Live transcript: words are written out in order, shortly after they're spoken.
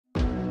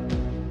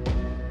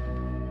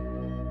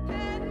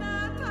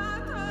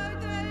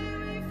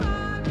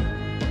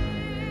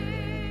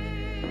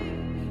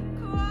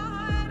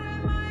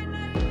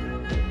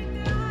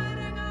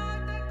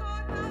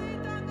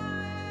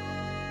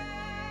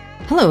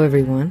Hello,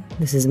 everyone.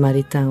 This is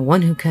Marita,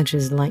 one who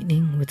catches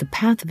lightning, with the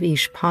Path of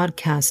Ish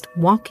podcast,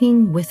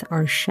 Walking with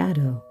Our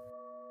Shadow,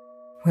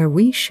 where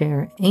we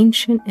share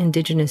ancient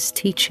indigenous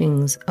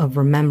teachings of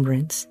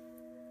remembrance,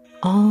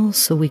 all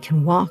so we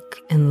can walk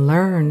and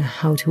learn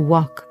how to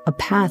walk a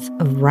path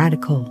of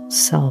radical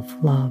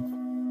self-love.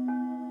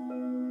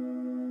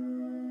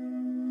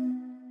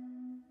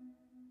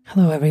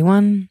 Hello,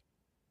 everyone.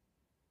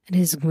 It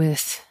is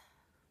with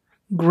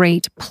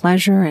great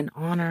pleasure and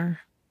honor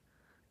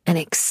and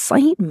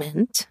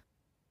excitement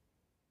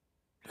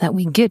that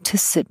we get to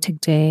sit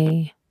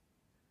today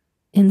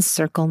in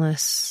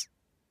circleness,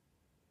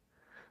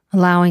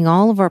 allowing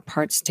all of our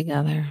parts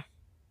together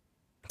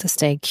to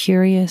stay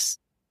curious,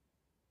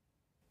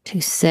 to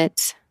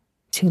sit,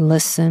 to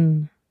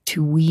listen,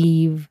 to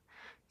weave,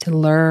 to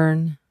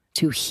learn,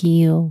 to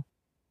heal,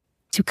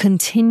 to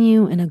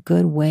continue in a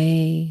good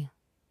way,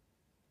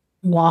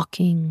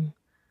 walking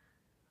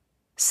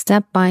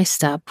step by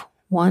step,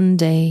 one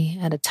day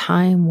at a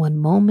time, one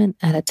moment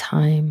at a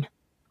time,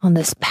 on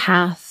this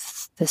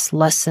path, this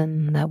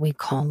lesson that we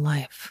call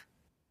life.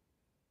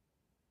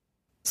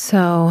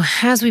 So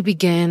as we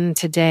begin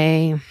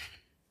today,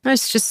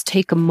 let's just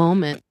take a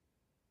moment.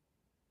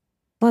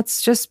 Let's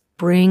just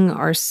bring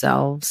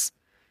ourselves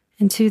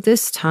into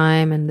this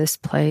time and this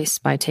place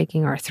by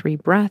taking our 3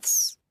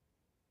 breaths,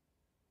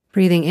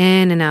 breathing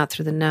in and out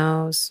through the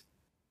nose,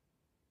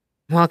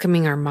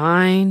 welcoming our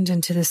mind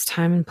into this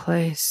time and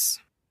place,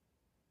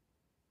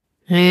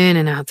 in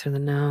and out through the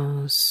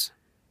nose,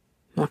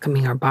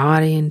 welcoming our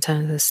body into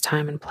this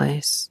time and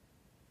place.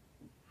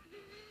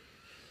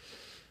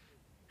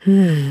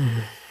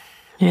 In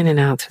and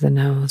out through the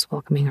nose,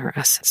 welcoming our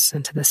essence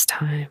into this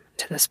time,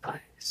 into this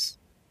place.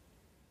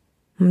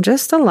 And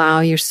just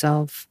allow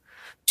yourself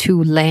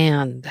to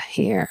land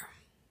here,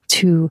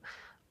 to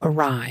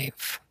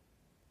arrive.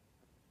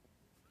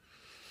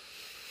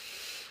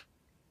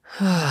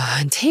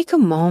 And take a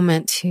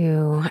moment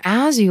to,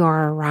 as you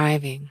are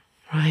arriving,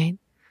 right,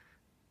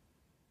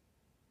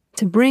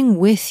 to bring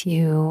with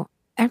you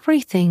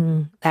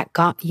everything that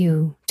got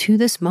you to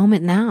this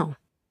moment now.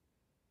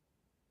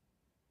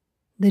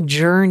 The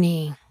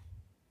journey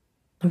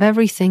of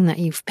everything that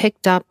you've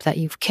picked up, that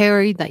you've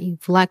carried, that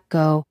you've let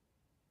go,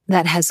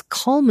 that has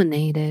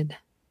culminated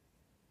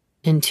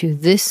into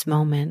this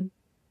moment,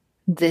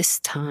 this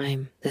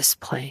time, this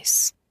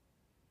place.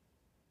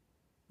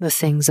 The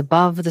things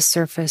above the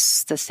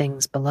surface, the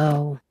things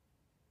below.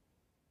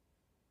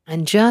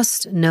 And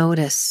just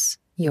notice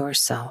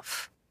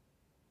yourself.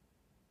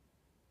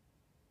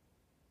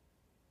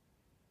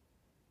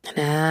 And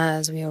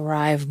as we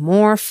arrive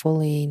more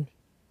fully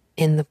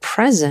in the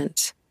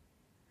present,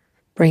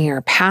 bringing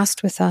our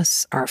past with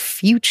us, our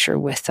future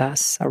with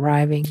us,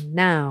 arriving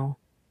now,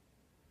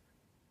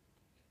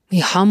 we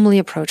humbly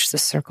approach the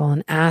circle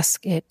and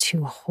ask it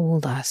to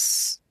hold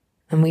us.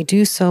 And we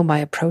do so by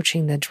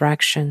approaching the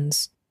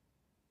directions,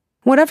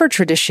 whatever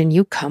tradition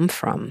you come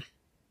from,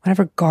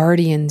 whatever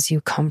guardians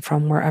you come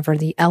from, wherever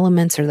the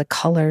elements or the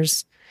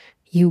colors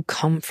you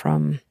come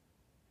from.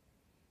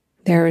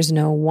 There is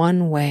no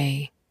one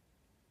way.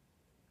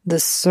 The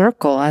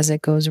circle, as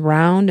it goes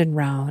round and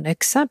round,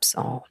 accepts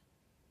all.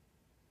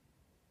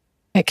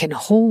 It can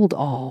hold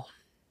all.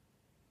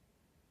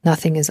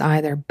 Nothing is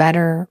either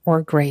better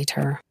or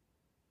greater.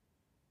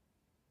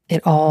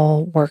 It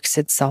all works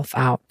itself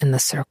out in the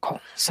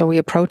circle. So we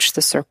approach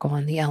the circle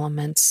and the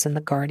elements and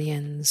the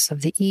guardians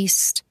of the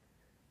east,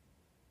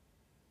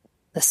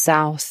 the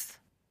south,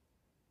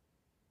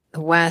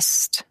 the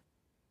west,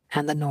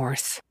 and the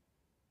north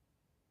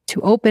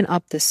to open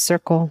up this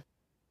circle,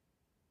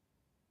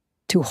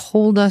 to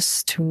hold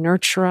us, to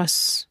nurture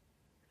us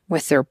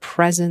with their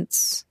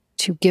presence,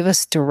 to give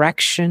us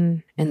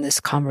direction in this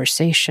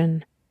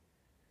conversation.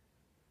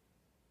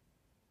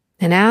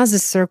 And as the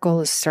circle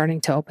is starting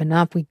to open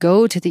up, we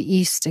go to the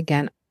east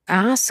again,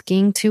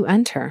 asking to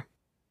enter.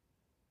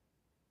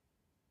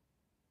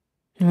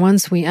 And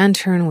once we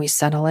enter and we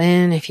settle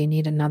in, if you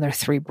need another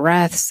 3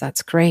 breaths,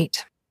 that's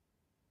great.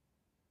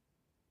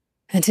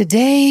 And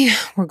today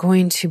we're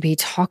going to be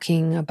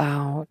talking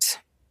about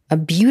a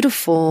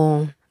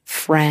beautiful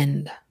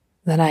friend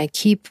that I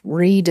keep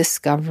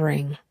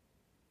rediscovering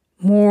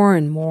more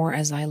and more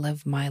as I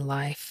live my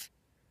life.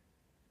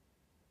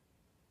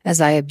 As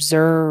I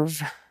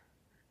observe,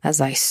 as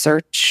I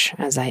search,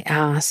 as I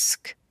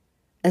ask,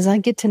 as I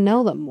get to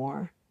know them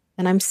more.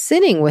 And I'm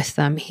sitting with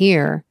them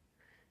here.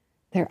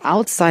 They're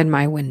outside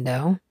my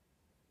window,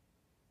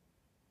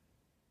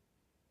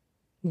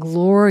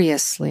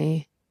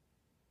 gloriously,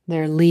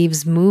 their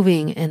leaves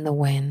moving in the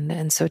wind.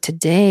 And so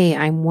today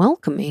I'm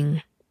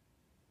welcoming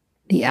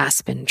the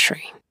Aspen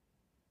tree.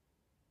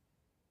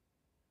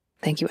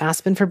 Thank you,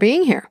 Aspen, for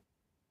being here.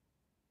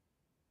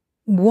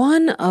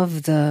 One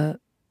of the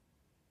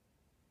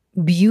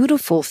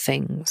beautiful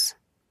things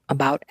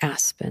about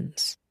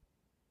aspens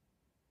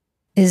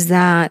is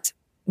that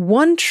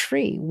one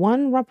tree,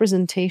 one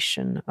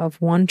representation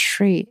of one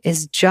tree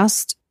is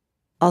just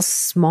a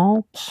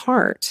small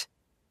part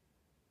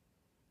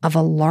of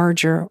a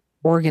larger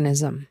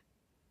organism.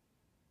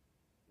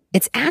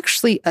 It's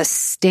actually a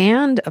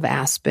stand of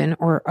aspen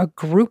or a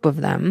group of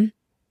them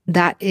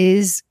that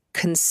is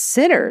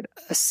considered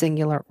a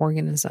singular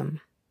organism.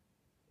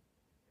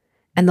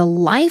 And the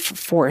life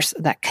force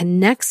that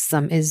connects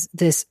them is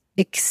this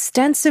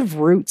extensive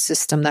root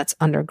system that's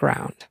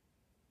underground.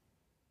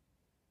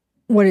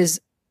 What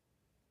is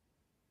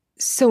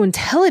so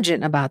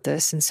intelligent about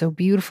this and so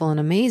beautiful and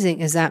amazing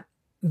is that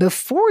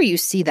before you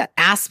see that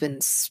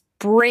aspen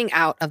spring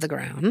out of the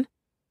ground,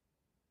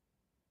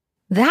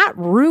 that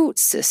root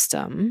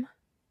system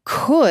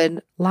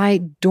could lie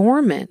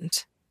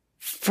dormant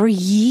for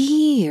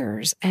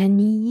years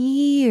and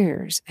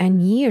years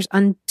and years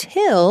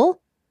until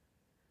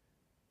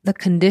the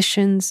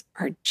conditions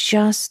are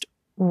just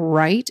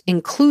right,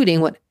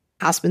 including what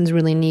aspens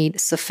really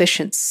need,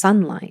 sufficient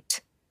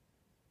sunlight.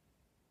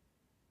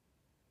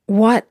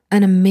 What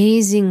an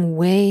amazing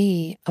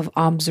way of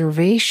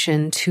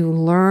observation to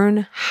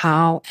learn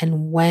how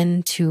and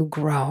when to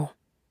grow.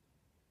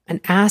 An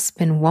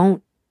aspen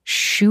won't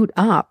shoot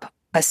up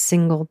a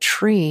single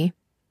tree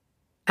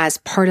as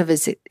part of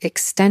its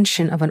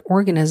extension of an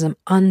organism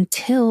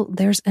until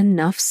there's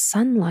enough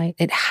sunlight.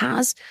 It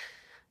has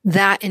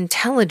that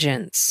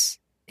intelligence.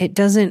 It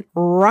doesn't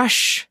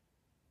rush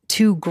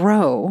to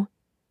grow.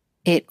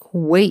 It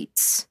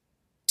waits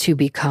to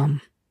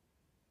become.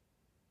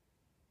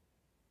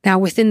 Now,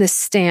 within the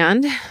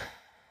stand,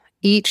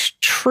 each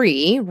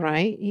tree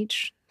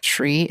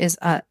is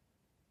a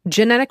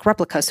genetic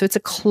replica. So it's a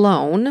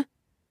clone.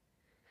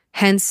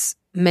 Hence,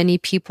 many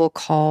people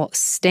call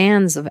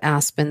stands of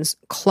aspens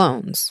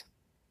clones.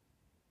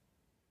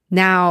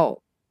 Now,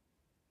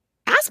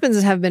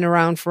 aspens have been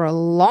around for a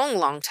long,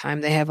 long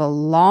time. They have a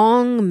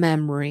long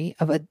memory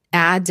of an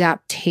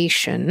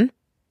adaptation,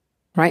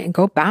 right? And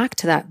go back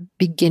to that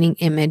beginning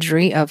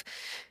imagery of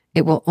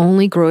it will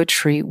only grow a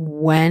tree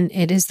when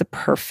it is the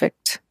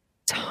perfect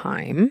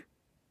time.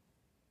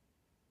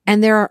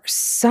 And there are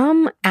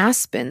some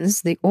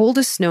aspens, the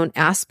oldest known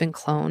aspen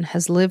clone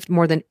has lived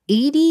more than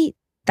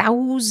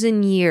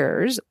 80,000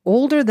 years,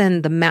 older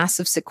than the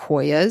massive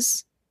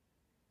sequoias.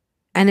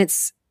 And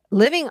it's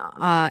living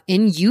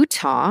in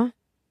Utah,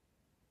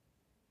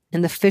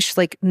 in the Fish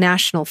Lake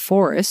National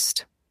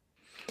Forest.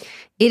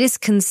 It is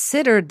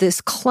considered,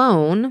 this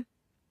clone,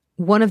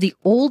 one of the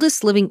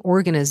oldest living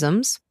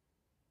organisms,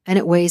 and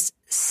it weighs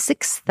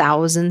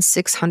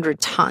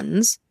 6,600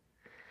 tons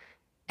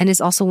and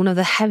is also one of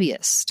the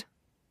heaviest.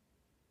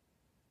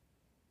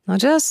 Now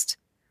just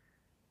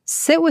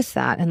sit with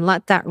that and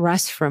let that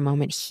rest for a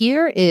moment.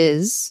 Here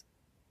is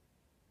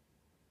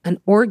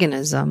an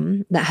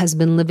organism that has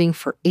been living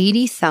for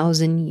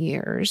 80,000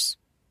 years,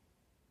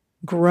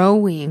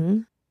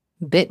 growing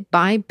bit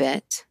by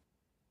bit,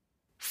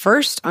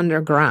 first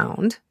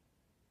underground,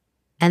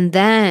 and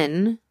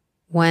then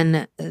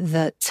when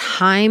the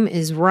time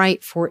is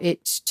right for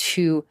it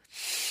to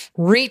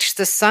reach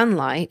the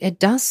sunlight, it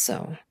does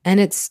so. And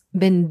it's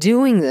been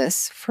doing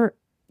this for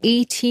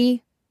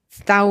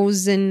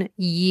 80,000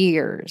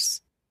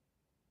 years.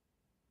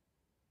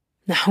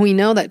 Now, we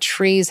know that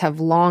trees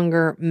have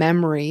longer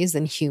memories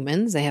than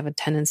humans. They have a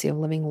tendency of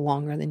living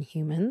longer than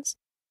humans.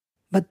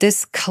 But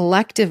this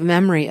collective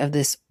memory of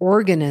this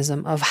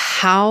organism of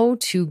how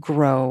to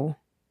grow,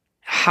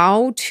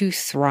 how to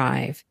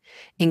thrive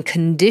in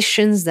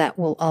conditions that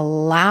will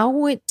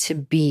allow it to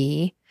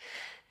be,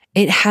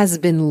 it has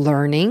been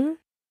learning,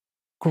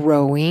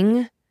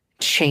 growing,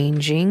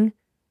 changing,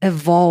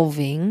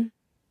 evolving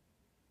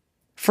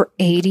for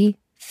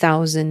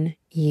 80,000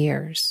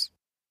 years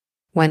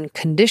when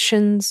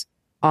conditions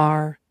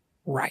are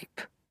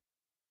ripe.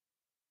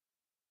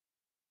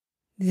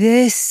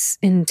 This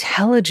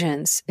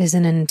intelligence is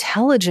an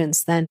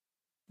intelligence that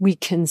we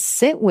can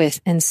sit with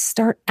and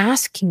start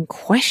asking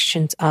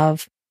questions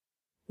of,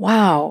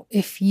 wow,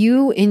 if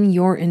you in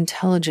your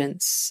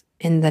intelligence,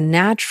 in the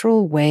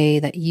natural way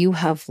that you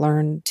have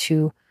learned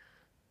to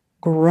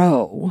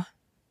grow,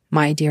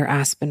 my dear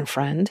aspen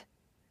friend,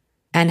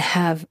 and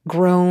have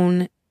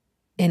grown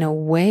in a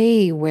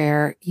way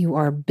where you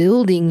are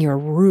building your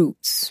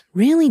roots,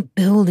 really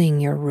building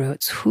your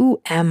roots.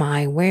 Who am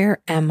I?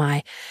 Where am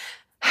I?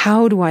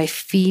 How do I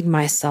feed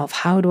myself?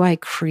 How do I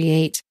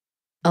create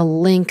a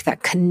link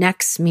that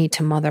connects me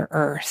to Mother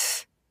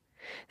Earth,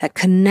 that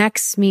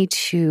connects me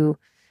to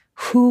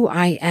who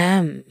I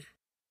am,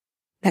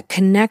 that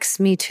connects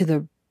me to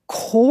the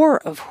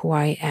core of who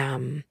I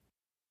am?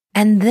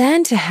 And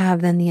then to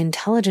have the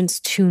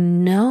intelligence to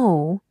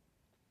know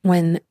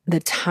when the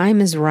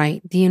time is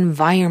right, the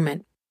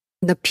environment,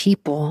 the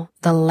people,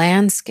 the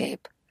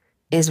landscape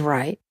is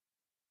right,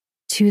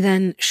 to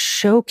then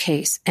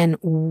showcase and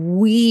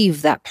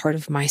weave that part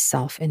of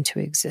myself into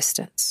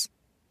existence.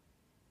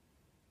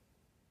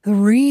 The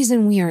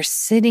reason we are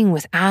sitting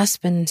with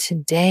Aspen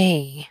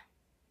today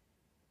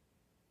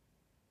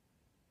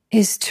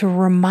is to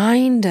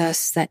remind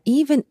us that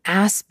even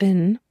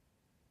Aspen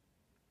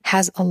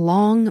has a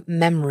long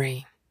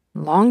memory,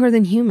 longer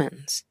than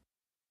humans,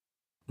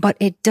 but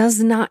it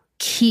does not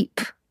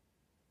keep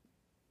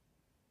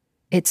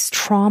its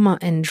trauma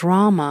and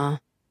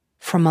drama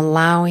from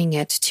allowing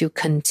it to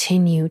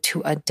continue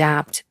to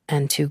adapt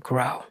and to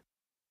grow.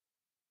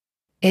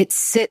 It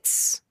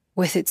sits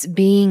with its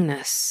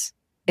beingness.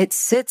 It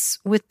sits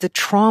with the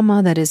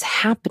trauma that is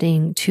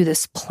happening to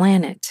this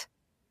planet,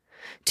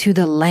 to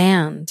the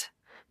land,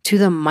 to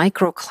the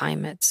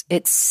microclimates.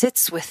 It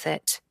sits with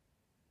it,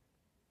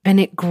 and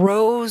it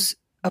grows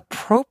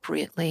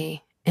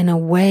appropriately in a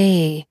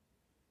way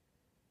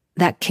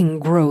that can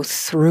grow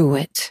through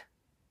it,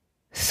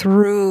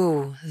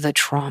 through the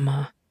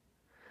trauma,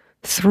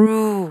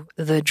 through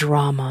the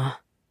drama.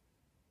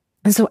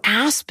 And so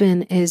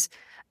Aspen is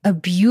a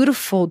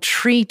beautiful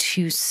tree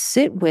to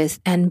sit with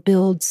and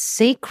build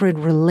sacred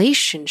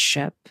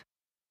relationship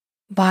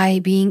by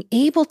being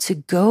able to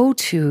go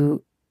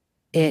to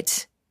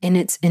it in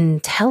its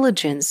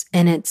intelligence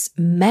and its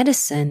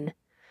medicine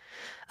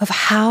of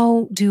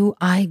how do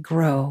I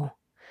grow?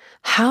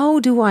 How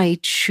do I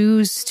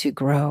choose to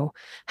grow?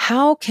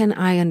 How can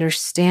I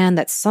understand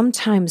that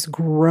sometimes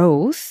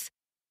growth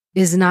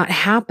is not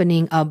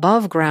happening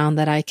above ground,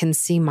 that I can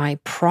see my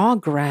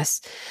progress,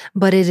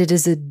 but it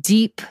is a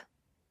deep,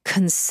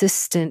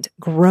 consistent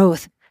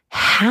growth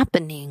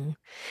happening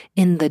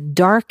in the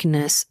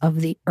darkness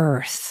of the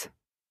earth.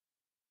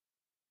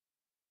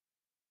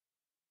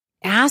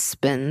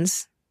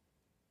 Aspens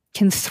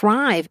can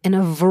thrive in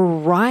a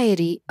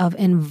variety of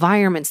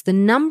environments. The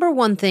number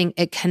one thing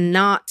it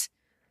cannot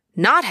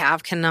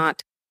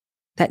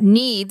that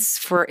needs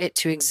for it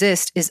to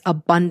exist is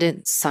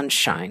abundant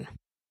sunshine.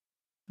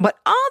 But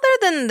other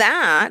than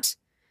that,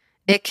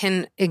 it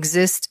can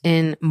exist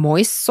in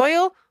moist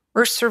soil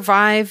or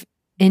survive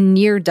in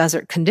near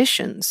desert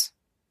conditions.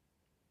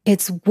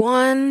 It's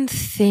one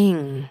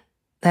thing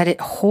that it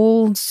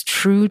holds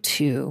true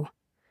to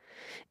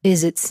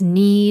is its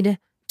need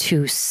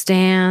to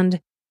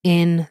stand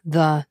in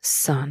the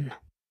sun.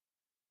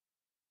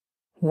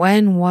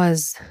 When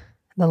was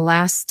the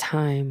last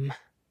time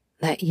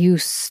that you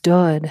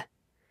stood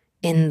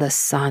in the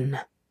sun?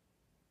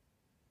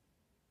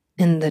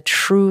 In the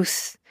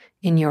truth,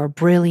 in your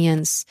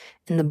brilliance,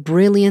 in the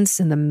brilliance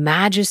and the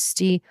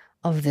majesty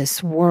of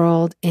this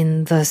world,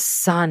 in the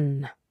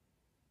sun,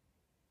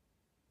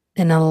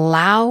 and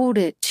allowed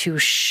it to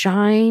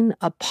shine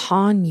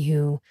upon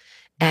you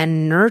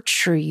and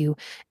nurture you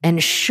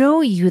and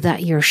show you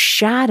that your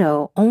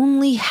shadow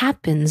only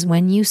happens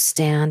when you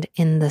stand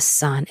in the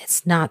sun.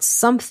 It's not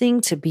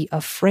something to be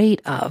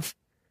afraid of,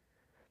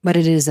 but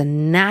it is a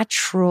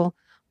natural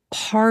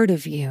part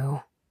of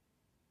you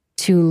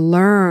to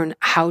learn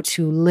how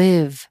to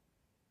live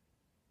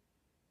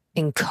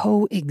in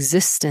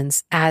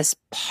coexistence as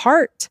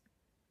part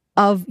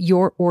of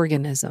your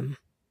organism.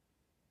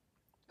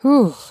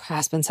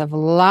 Aspens have a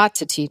lot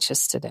to teach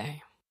us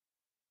today.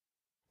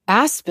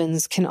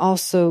 Aspens can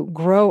also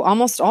grow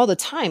almost all the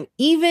time,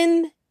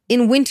 even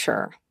in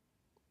winter.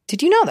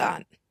 Did you know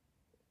that?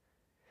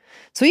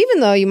 So even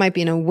though you might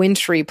be in a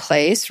wintry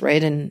place,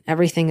 right, and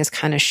everything is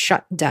kind of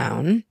shut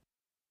down,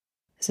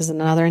 this is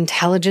another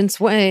intelligent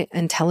way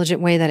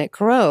that it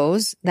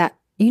grows, that,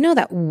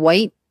 that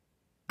white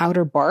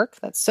outer bark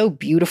that's so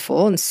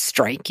beautiful and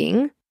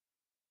striking.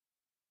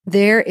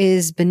 There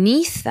is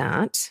beneath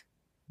that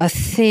a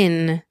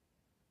thin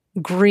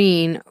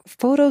green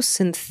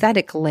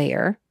photosynthetic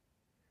layer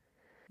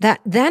that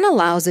then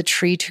allows a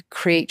tree to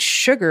create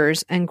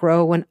sugars and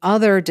grow when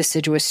other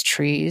deciduous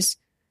trees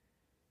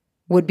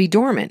would be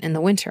dormant in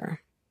the winter.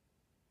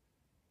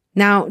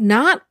 Now,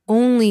 not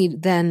only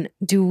then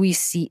do we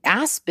see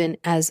aspen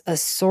as a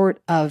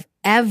sort of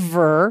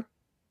evergreen,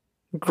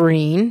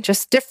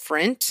 just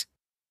different,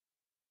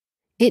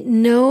 it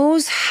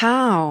knows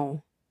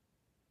how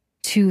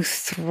to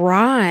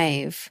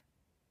thrive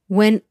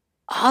when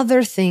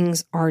other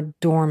things are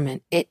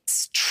dormant.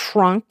 Its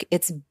trunk,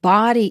 its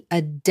body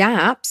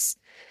adapts.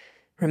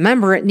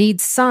 Remember, it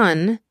needs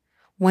sun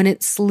when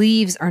its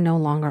leaves are no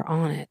longer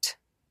on it.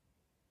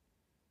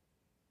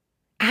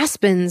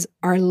 Aspens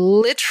are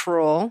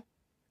literal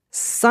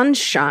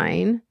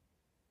sunshine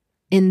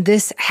in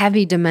this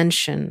heavy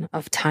dimension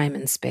of time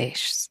and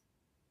space.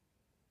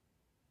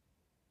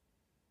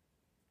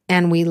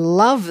 And we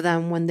love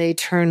them when they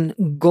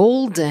turn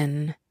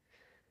golden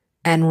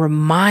and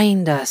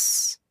remind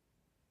us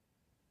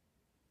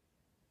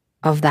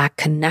of that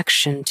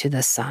connection to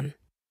the sun,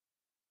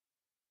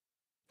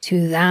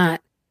 to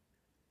that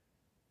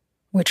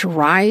which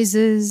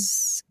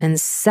rises and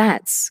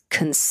sets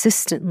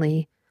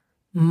consistently,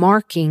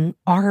 marking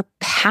our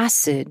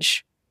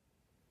passage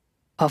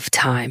of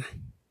time,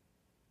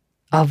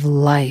 of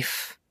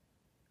life,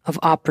 of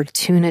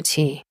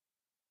opportunity,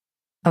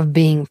 of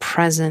being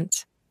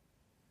present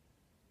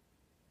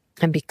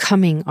and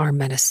becoming our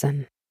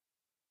medicine.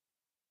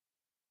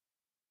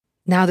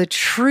 Now, the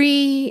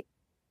tree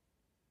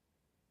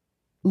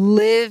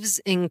lives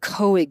in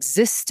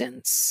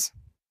coexistence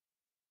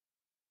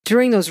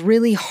during those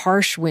really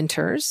harsh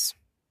winters.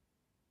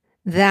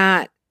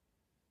 That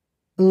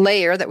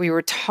layer that we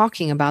were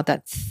talking about,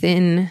 that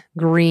thin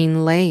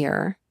green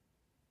layer,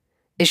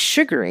 is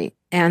sugary,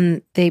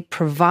 and they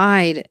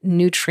provide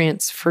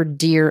nutrients for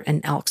deer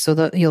and elk.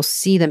 So you'll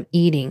see them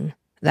eating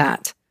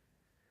that.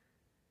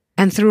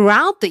 And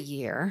throughout the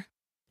year,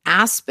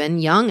 Aspen,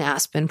 young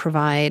Aspen,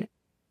 provide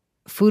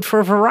food for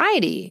a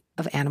variety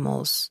of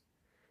animals.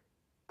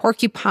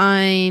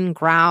 Porcupine,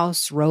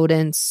 grouse,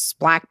 rodents,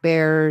 black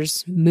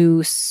bears,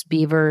 moose,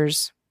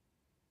 beavers.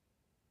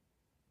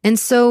 And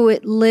so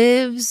it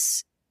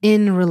lives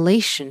in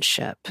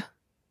relationship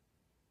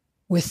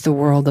with the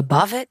world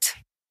above it,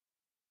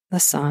 the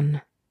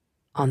sun,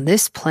 on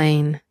this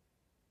plane,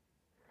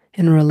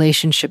 in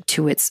relationship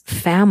to its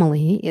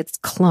family, its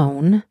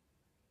clone,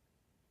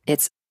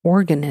 its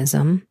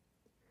organism,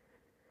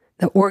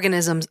 the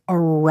organisms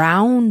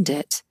around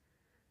it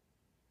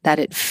that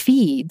it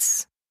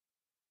feeds,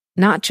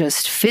 not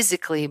just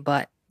physically,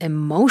 but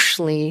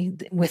emotionally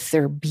with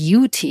their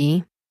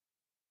beauty,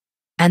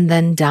 and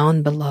then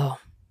down below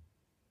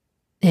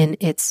in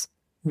its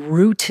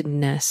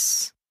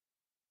rootedness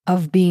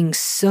of being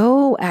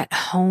so at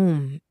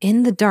home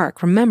in the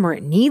dark. Remember,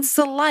 it needs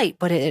the light,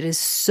 but it is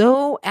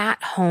so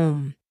at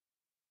home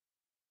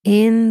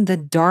in the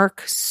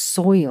dark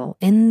soil,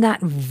 in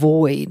that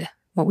void,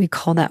 what we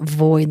call that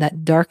void,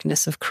 that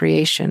darkness of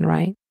creation,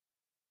 right?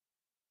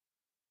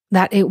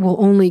 That it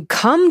will only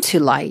come to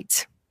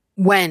light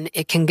when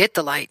it can get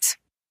the light.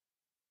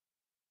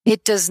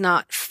 It does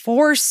not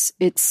force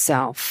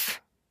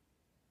itself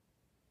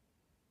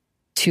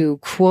to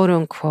quote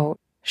unquote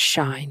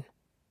shine.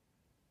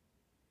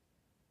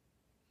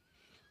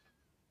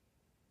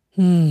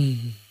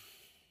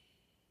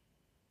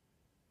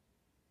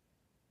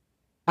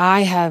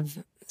 I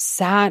have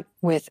sat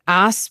with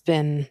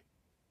Aspen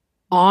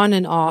on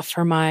and off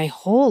for my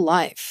whole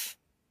life.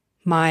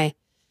 My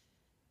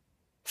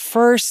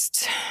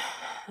first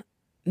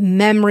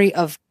memory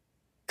of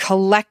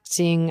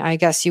collecting, I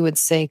guess you would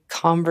say,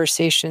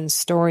 conversation,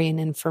 story, and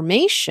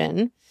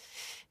information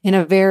in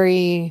a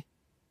very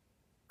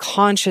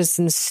conscious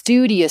and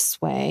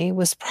studious way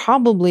was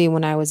probably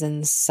when I was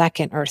in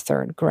second or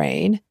third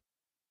grade.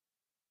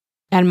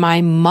 And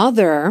my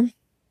mother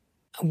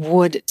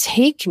would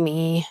take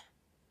me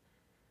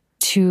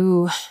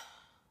to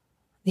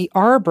the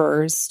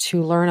arbors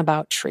to learn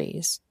about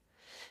trees.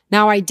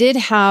 Now, I did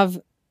have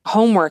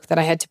homework that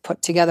I had to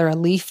put together, a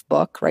leaf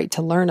book, right,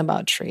 to learn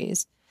about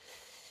trees.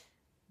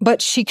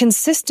 But she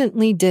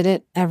consistently did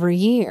it every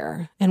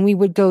year, and we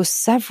would go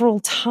several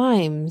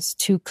times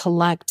to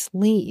collect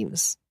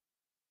leaves.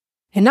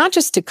 And not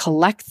just to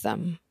collect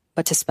them,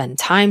 but to spend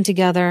time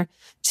together,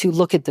 to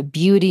look at the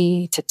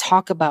beauty, to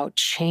talk about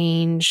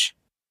change.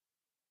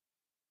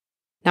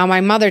 Now,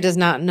 my mother does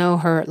not know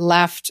her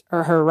left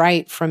or her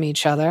right from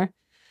each other.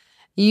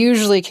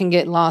 Usually can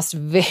get lost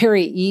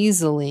very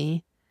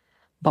easily.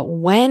 But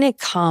when it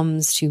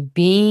comes to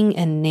being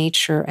in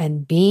nature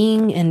and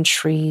being in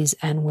trees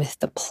and with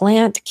the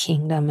plant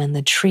kingdom and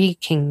the tree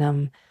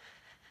kingdom,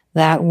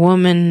 that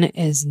woman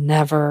is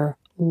never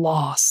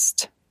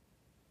lost.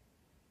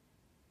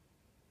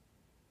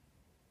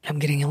 I'm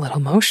getting a little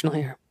emotional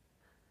here.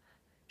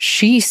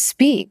 She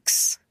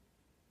speaks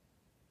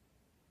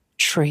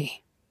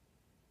tree.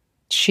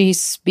 She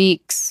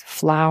speaks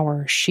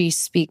flower. She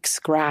speaks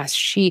grass.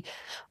 She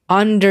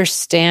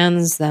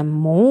understands them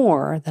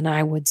more than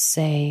I would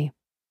say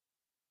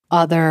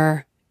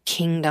other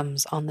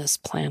kingdoms on this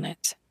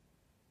planet.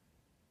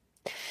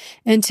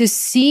 And to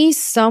see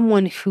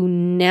someone who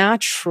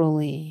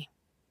naturally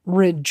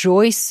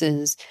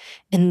rejoices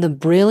in the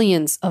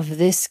brilliance of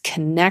this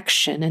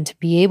connection and to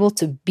be able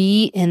to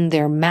be in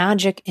their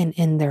magic and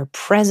in their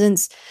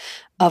presence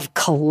of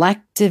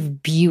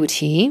collective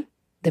beauty,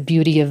 the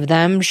beauty of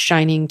them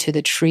shining to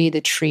the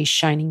tree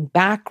shining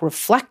back,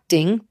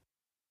 reflecting.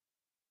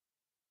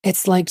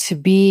 It's like to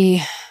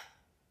be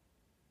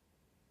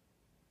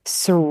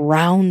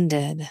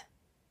surrounded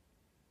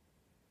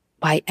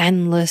by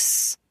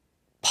endless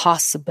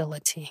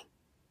possibility.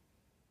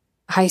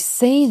 I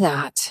say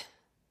that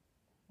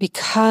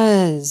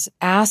because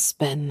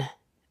Aspen,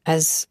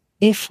 as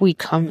if we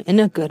come in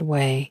a good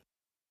way,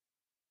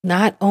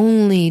 not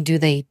only do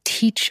they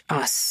teach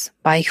us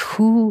by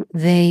who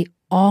they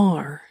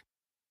are,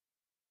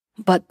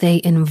 but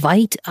they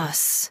invite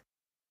us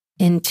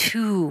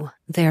into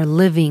their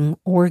living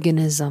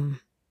organism,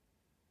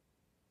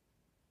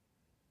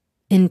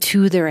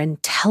 into their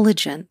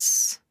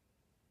intelligence,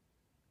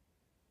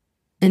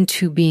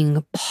 into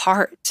being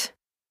part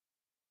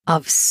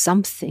of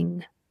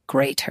something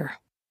greater.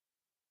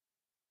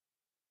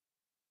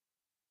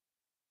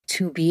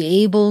 To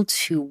be able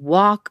to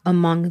walk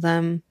among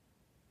them,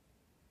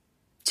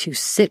 to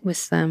sit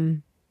with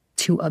them,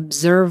 to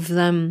observe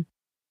them,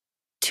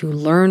 to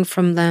learn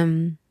from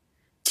them,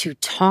 to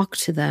talk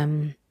to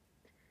them.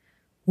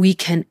 We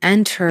can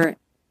enter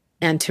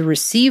and to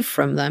receive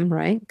from them,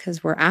 right?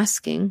 Because we're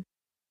asking.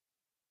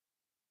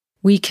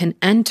 We can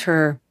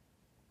enter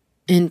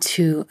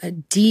into a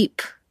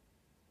deep,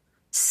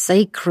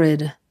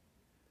 sacred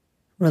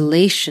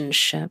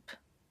relationship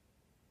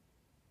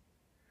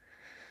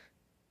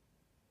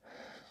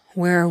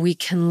where we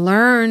can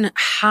learn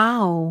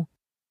how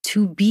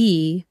to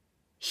be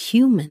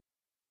human,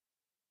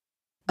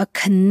 a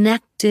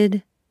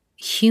connected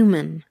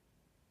human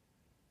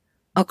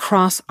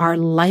across our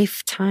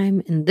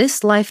lifetime, in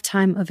this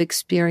lifetime of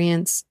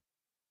experience,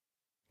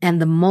 and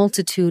the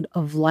multitude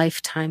of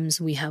lifetimes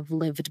we have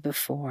lived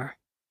before.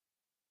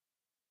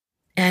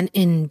 And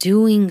in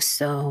doing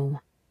so,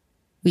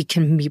 we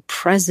can be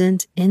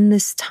present in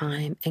this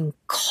time and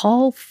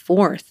call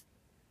forth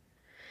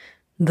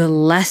the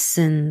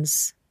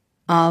lessons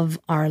of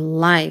our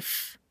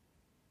life,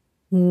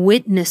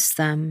 witness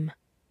them,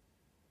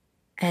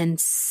 and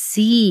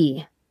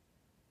see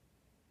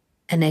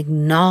and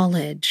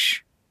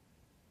acknowledge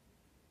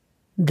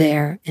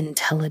their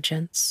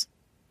intelligence.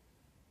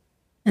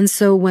 And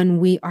so when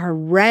we are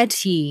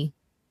ready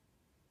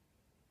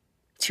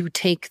to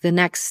take the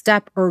next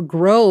step or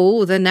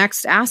grow the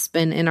next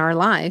Aspen in our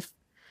life,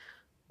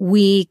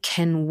 we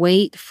can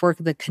wait for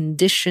the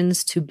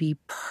conditions to be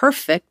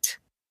perfect,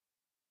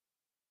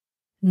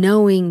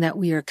 knowing that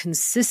we are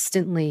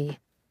consistently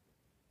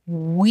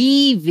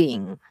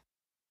weaving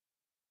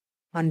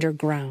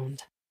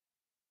underground.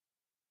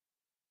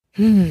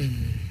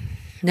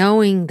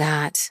 Knowing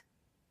that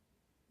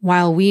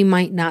while we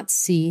might not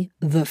see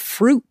the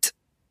fruit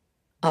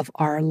of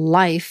our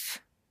life,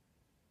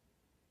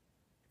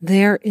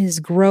 there is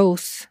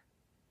growth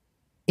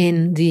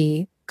in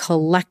the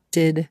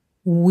collected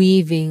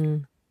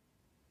weaving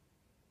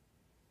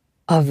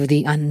of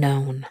the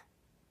unknown.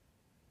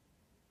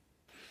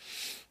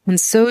 And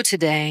so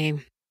today,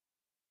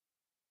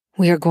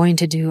 we are going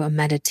to do a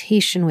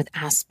meditation with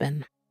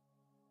Aspen.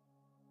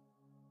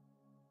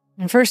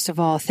 And first of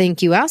all,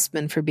 thank you,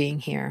 Aspen, for being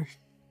here.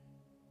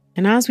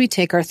 And as we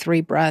take our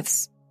 3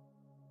 breaths,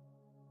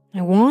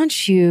 I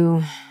want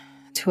you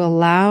to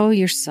allow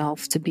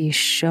yourself to be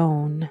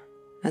shown,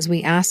 as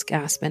we ask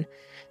Aspen,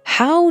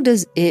 how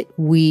does it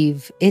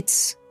weave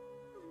its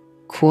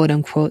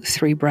quote-unquote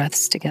 3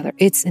 breaths together,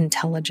 its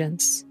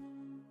intelligence,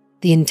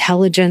 the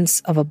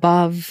intelligence of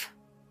above,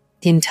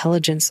 the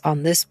intelligence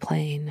on this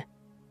plane,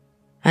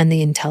 and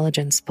the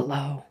intelligence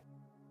below.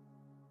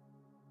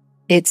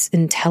 Its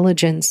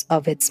intelligence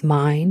of its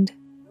mind,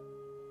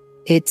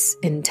 its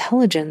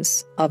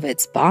intelligence of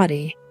its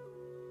body,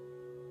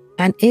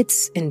 and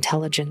its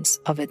intelligence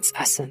of its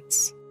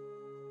essence.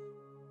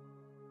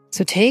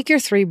 So take your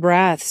 3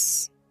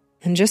 breaths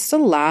and just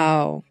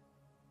allow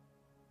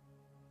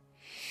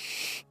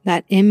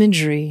that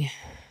imagery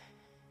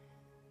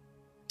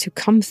to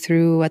come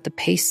through at the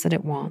pace that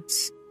it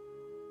wants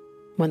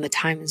when the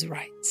time is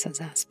right, says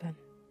Aspen.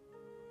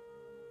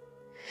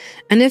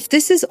 And if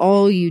this is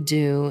all you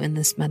do in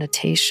this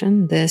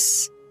meditation,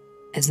 this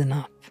is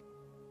enough.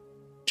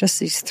 Just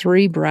these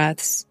 3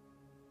 breaths,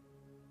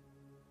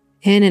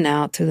 in and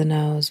out through the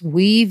nose,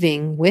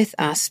 weaving with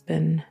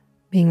Aspen,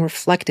 being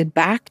reflected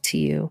back to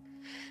you,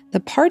 the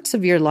parts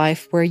of your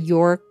life where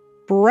your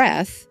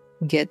breath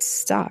gets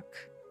stuck,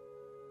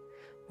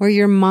 where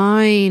your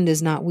mind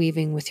is not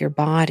weaving with your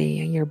body,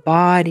 and your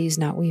body is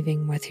not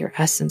weaving with your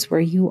essence, where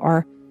you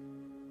are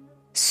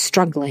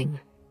struggling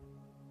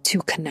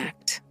to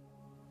connect,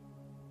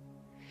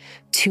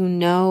 to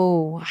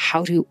know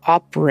how to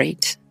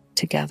operate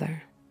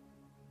together.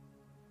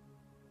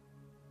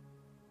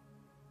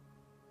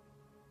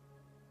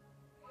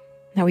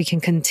 Now we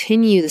can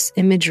continue this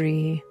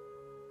imagery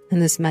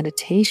and this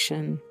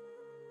meditation.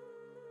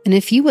 And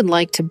if you would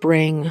like to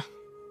bring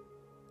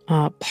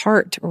a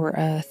part or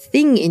a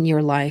thing in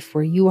your life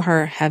where you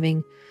are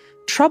having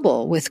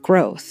trouble with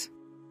growth,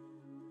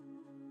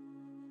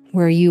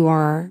 where you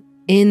are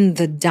in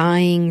the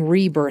dying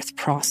rebirth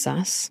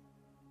process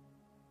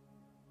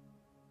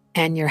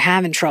and you're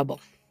having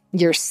trouble,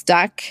 you're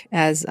stuck,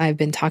 as I've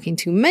been talking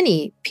to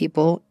many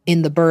people,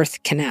 in the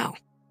birth canal.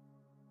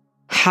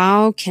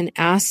 How can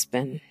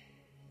Aspen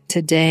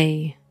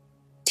today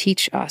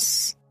teach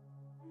us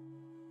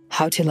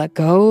how to let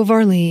go of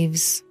our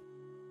leaves,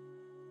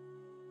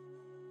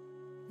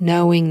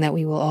 knowing that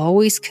we will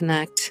always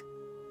connect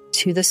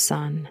to the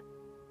sun?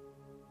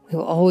 We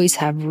will always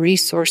have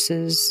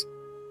resources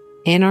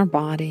in our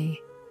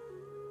body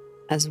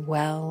as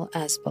well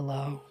as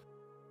below.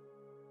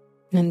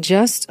 And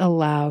just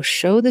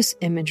show this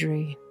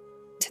imagery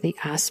to the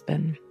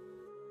Aspen.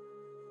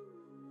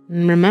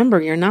 And remember,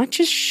 you're not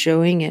just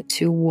showing it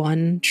to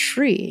one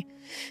tree.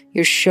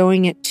 You're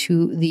showing it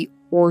to the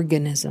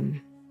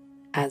organism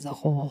as a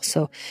whole.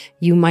 So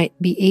you might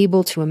be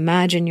able to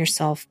imagine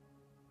yourself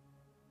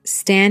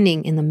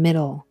standing in the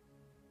middle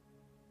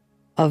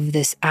of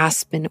this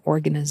Aspen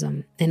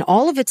organism in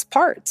all of its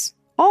parts,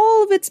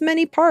 all of its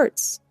many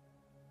parts,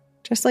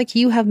 just like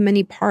you have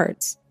many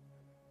parts,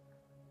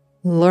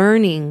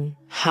 learning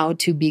how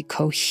to be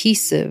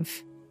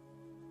cohesive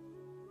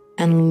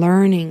and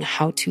learning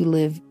how to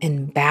live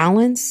in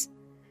balance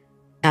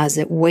as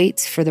it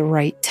waits for the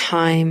right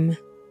time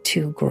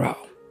to grow.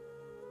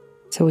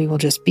 So we will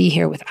just be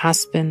here with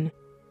Aspen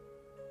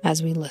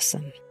as we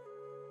listen.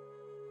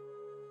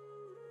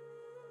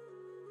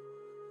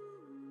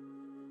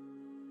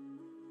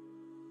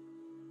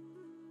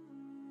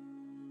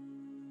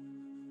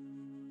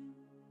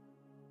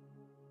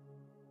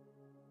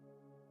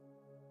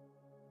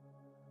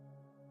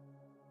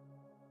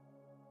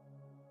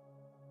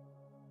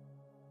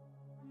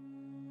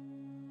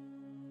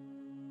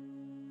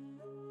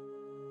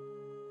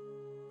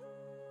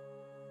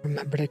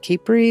 Remember to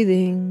keep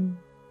breathing.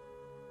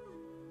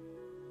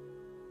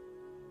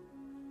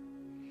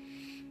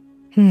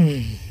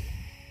 And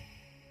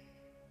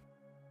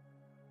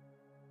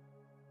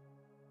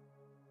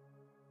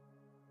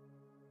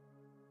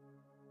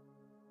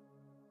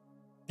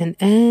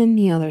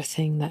any other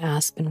thing that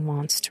Aspen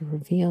wants to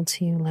reveal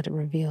to you, let it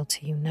reveal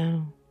to you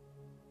now.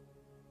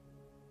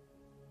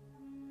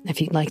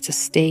 If you'd like to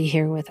stay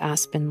here with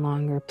Aspen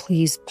longer,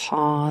 please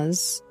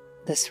pause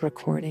this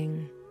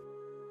recording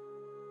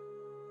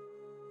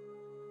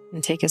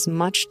and take as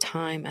much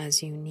time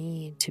as you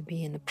need to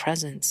be in the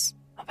presence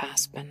of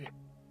Aspen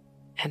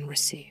and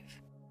receive.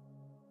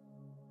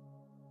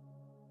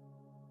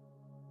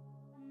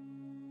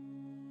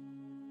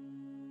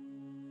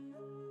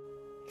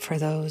 For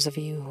those of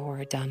you who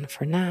are done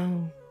for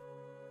now,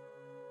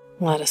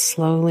 let us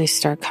slowly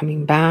start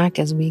coming back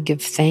as we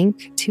give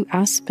thank to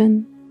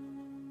Aspen.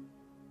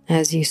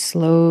 As you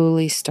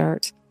slowly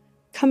start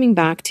coming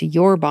back to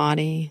your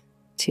body,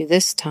 to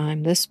this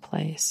time, this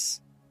place.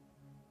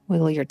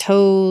 Wiggle your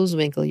toes,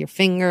 wiggle your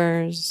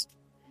fingers.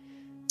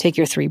 Take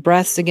your 3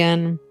 breaths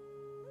again.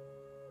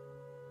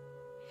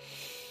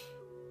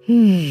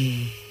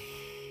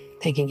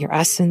 Thanking your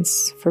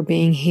essence for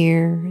being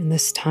here in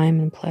this time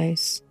and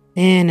place.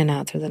 In and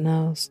out through the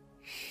nose.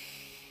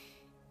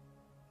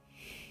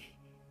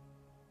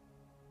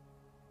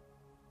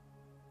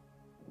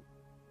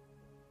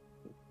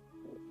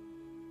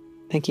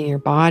 Thanking your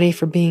body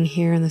for being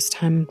here in this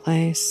time and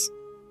place.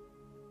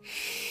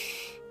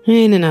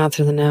 In and out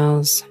through the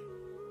nose.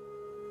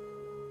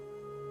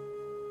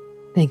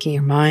 Thanking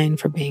your mind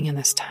for being in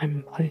this time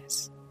and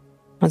place.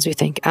 As we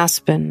thank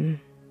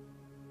Aspen,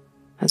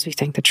 as we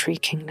thank the tree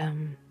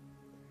kingdom,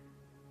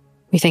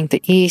 we thank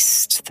the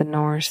east, the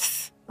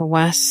north, the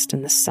west,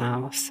 and the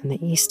south, and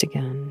the east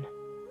again.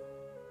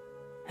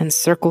 And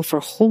circle for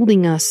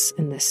holding us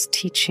in this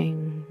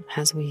teaching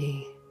as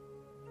we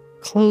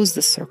close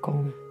the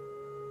circle,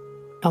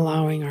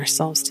 allowing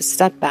ourselves to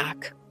step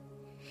back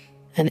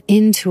and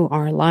into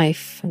our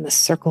life and the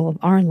circle of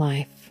our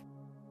life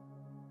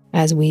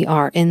as we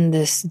are in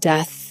this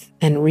death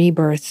and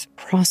rebirth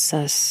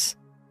process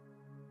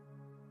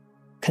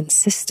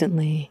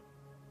consistently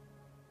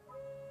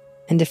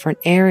in different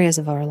areas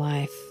of our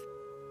life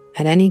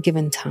at any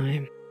given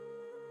time.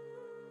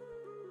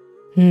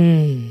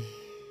 If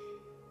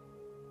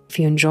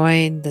you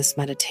enjoyed this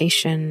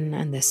meditation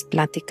and this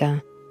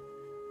plática,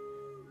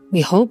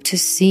 we hope to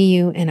see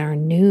you in our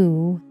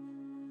new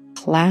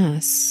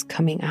class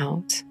coming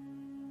out,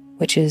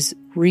 which is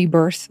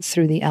Rebirth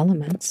Through the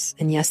Elements.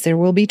 And yes, there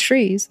will be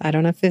trees. I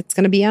don't know if it's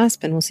going to be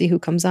Aspen. We'll see who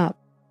comes up.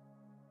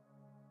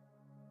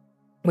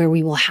 Where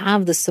we will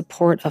have the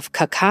support of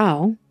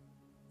cacao,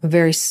 a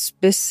very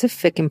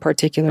specific and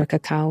particular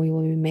cacao we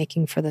will be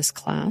making for this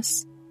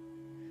class.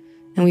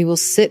 And we will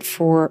sit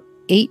for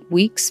 8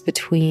 weeks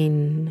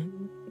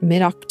between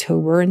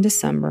mid-October and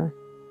December.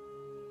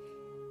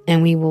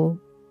 And we will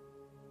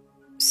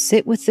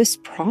sit with this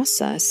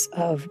process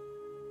of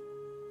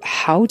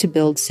how to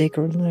build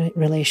sacred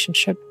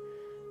relationship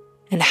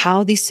and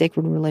how these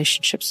sacred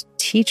relationships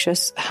teach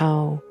us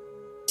how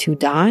to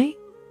die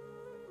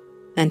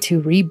and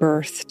to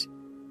rebirth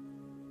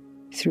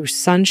through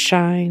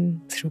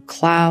sunshine, through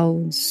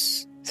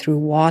clouds, through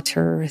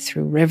water,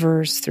 through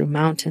rivers, through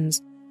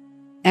mountains.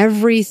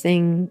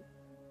 Everything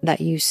that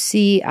you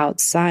see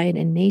outside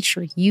in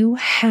nature, you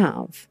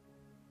have.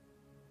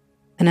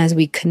 And as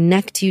we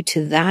connect you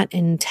to that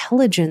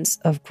intelligence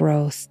of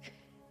growth,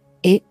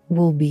 it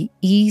will be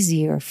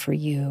easier for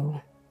you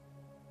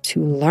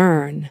to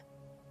learn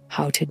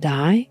how to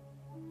die,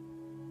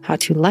 how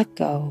to let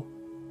go,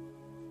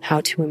 how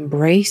to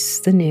embrace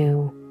the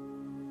new,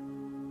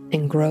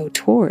 and grow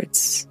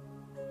towards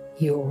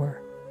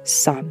your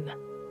sun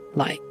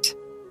light.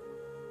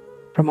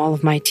 From all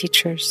of my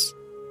teachers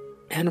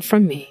and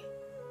from me,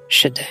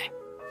 Shade.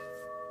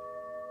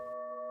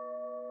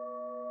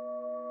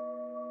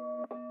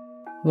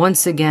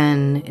 Once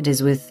again, it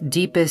is with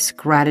deepest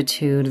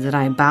gratitude that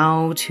I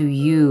bow to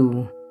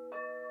you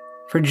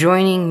for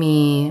joining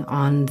me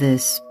on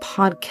this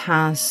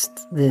podcast,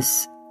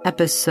 this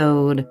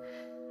episode,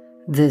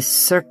 this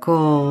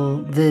circle,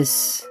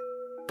 this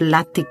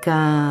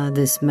plática,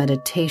 this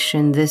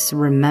meditation, this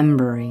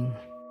remembering.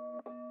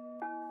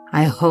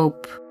 I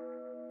hope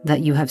that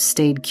you have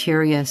stayed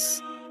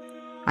curious.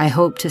 I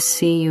hope to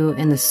see you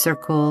in the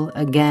circle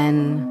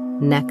again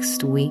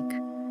next week.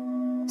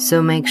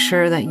 So make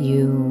sure that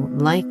you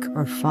like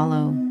or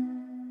follow.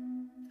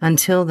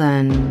 Until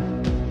then,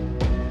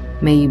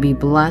 may you be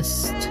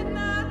blessed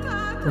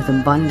with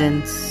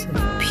abundance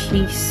of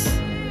peace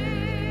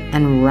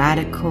and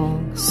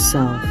radical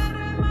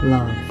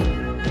self-love.